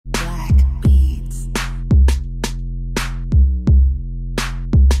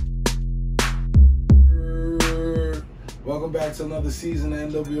welcome back to another season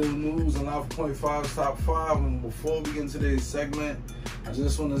of NWO News and Live 0.5's Top 5. And before we get into today's segment, I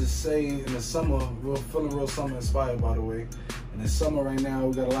just wanted to say in the summer, we're feeling real summer inspired, by the way. In the summer right now,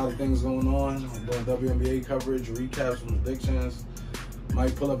 we got a lot of things going on. I'm doing WNBA coverage, recaps, and predictions.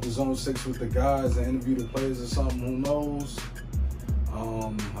 Might pull up the Zone 6 with the guys and interview the players or something, who knows.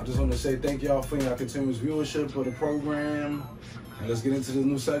 I just want to say thank y'all for your continuous viewership of the program. And let's get into the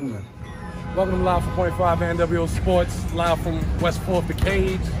new segment. Welcome to Live 4.5 NWO Sports, live from West 4th, The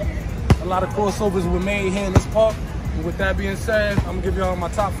Cage. A lot of crossovers were made here in this park. And with that being said, I'm going to give y'all my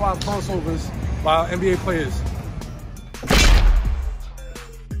top 5 crossovers by NBA players.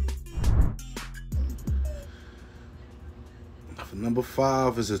 Number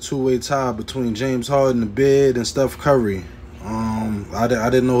 5 is a two-way tie between James Harden, the bid, and Steph Curry. I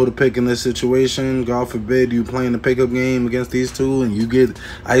didn't know who to pick in this situation. God forbid you playing the pickup game against these two and you get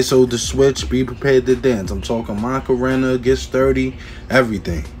ISO to switch. Be prepared to dance. I'm talking Macarena, gets 30,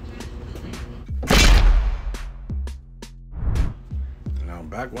 everything. Now,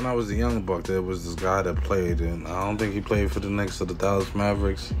 back when I was a young buck, there was this guy that played, and I don't think he played for the Knicks or the Dallas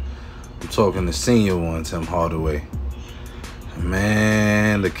Mavericks. I'm talking the senior one, Tim Hardaway.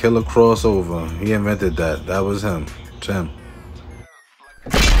 Man, the killer crossover. He invented that. That was him, Tim.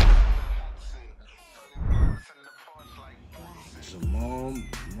 Jamal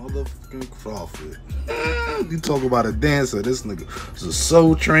motherfucking Crawford. You talk about a dancer. This nigga was a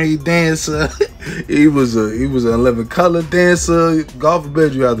Soul Train dancer. he was an 11 color dancer. God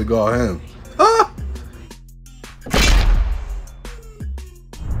forbid you had to guard him.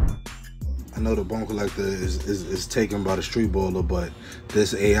 I know the Bone Collector is taken by the Street Baller, but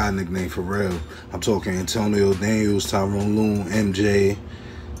this AI nickname for real. I'm talking Antonio Daniels, Tyrone Loon, MJ.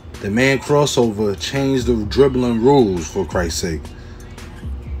 The man crossover changed the dribbling rules, for Christ's sake.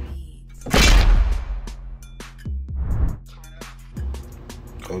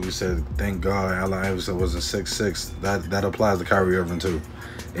 Kobe said, thank God Allen Iverson wasn't 6'6". That applies to Kyrie Irving too.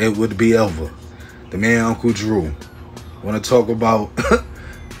 It would be Elva. The man Uncle Drew. Want to talk about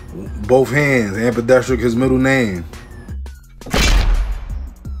both hands, ambidextric, his middle name.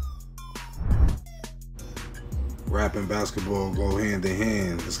 Rap and basketball go hand in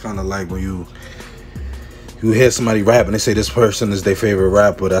hand. It's kind of like when you hear somebody rap and they say this person is their favorite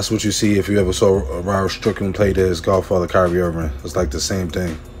rapper. That's what you see if you ever saw Ryan Strickland play his Godfather Kyrie Irving. It's like the same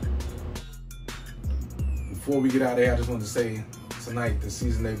thing. Before we get out of here, I just want to say tonight, the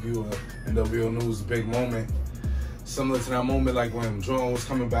season debut of NWO News is a big moment. Similar to that moment like when Jordan was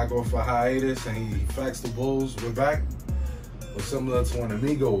coming back off a hiatus and he faxed the Bulls, we're back. Or similar to when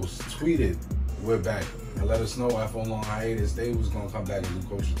Amigos tweeted, we're back. And let us know after a long hiatus, they was going to come back and do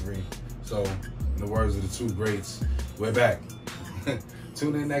Coach 3. So, in the words of the two greats, we're back.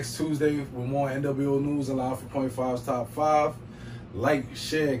 Tune in next Tuesday with more NWO News and Live 4.5's Top 5. Like,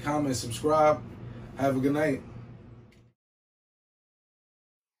 share, comment, subscribe. Have a good night.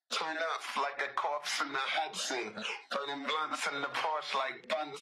 Turn up like a corpse in the Hudson. Burning blunts in the porch like buns.